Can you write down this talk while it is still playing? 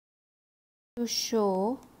To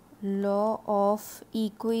show law of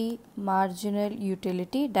equi-marginal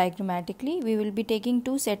utility diagrammatically, we will be taking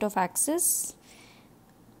two set of axes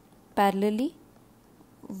parallelly.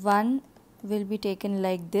 One will be taken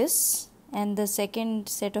like this and the second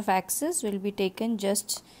set of axes will be taken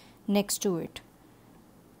just next to it.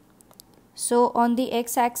 So on the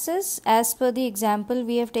x-axis, as per the example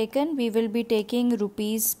we have taken, we will be taking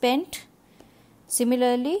rupees spent.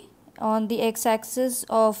 Similarly, on the x-axis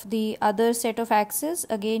of the other set of axes,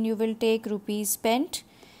 again you will take rupees spent,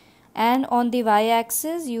 and on the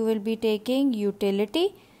y-axis you will be taking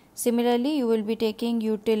utility. Similarly, you will be taking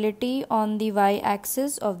utility on the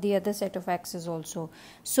y-axis of the other set of axes also.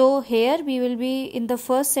 So here we will be, in the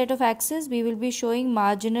first set of axes, we will be showing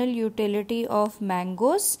marginal utility of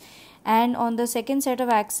mangoes, and on the second set of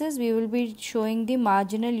axes we will be showing the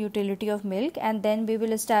marginal utility of milk, and then we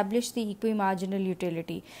will establish the equi-marginal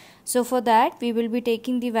utility. So for that we will be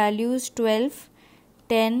taking the values 12,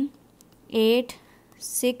 10, 8,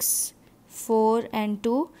 6, 4 and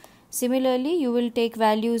 2. Similarly, you will take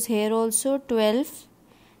values here also 12,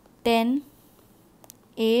 10,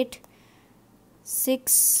 8,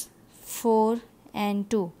 6, 4 and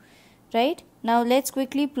 2. Right? Now let's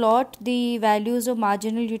quickly plot the values of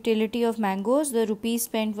marginal utility of mangoes. The rupees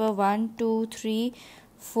spent were 1, 2, 3,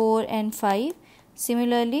 4 and 5.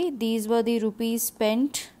 Similarly, these were the rupees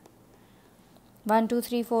spent 1, 2,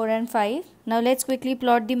 3, 4 and 5. Now let's quickly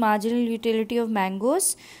plot the marginal utility of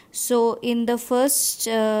mangoes. So in the first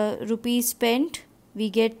rupees spent, we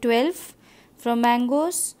get 12 from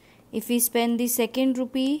mangoes. If we spend the second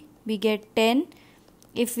rupee, we get 10.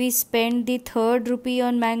 If we spend the third rupee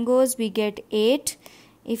on mangoes, we get 8.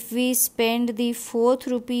 If we spend the fourth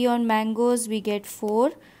rupee on mangoes, we get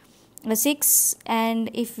 6. And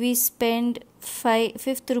if we spend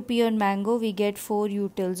fifth rupee on mango, we get 4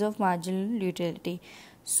 utils of marginal utility.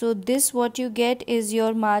 So this what you get is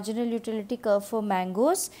your marginal utility curve for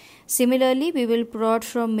mangoes. Similarly, we will plot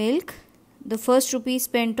from milk. The first rupee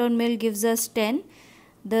spent on milk gives us 10.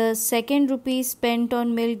 The second rupee spent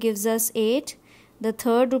on milk gives us 8. The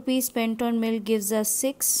third rupee spent on milk gives us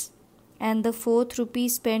 6. And the fourth rupee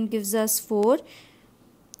spent gives us 4.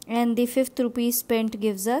 And the fifth rupee spent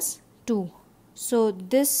gives us 2. So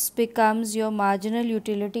this becomes your marginal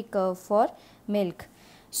utility curve for milk.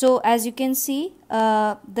 So as you can see,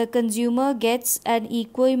 the consumer gets an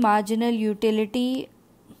equi-marginal utility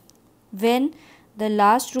when the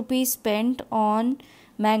last rupee spent on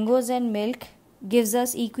mangoes and milk gives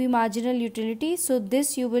us equi-marginal utility. So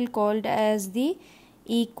this you will call as the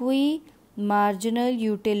equi-marginal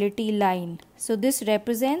utility line. So this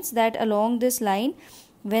represents that along this line,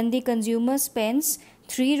 when the consumer spends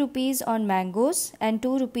 3 rupees on mangoes and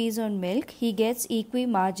 2 rupees on milk, he gets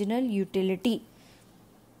equi-marginal utility.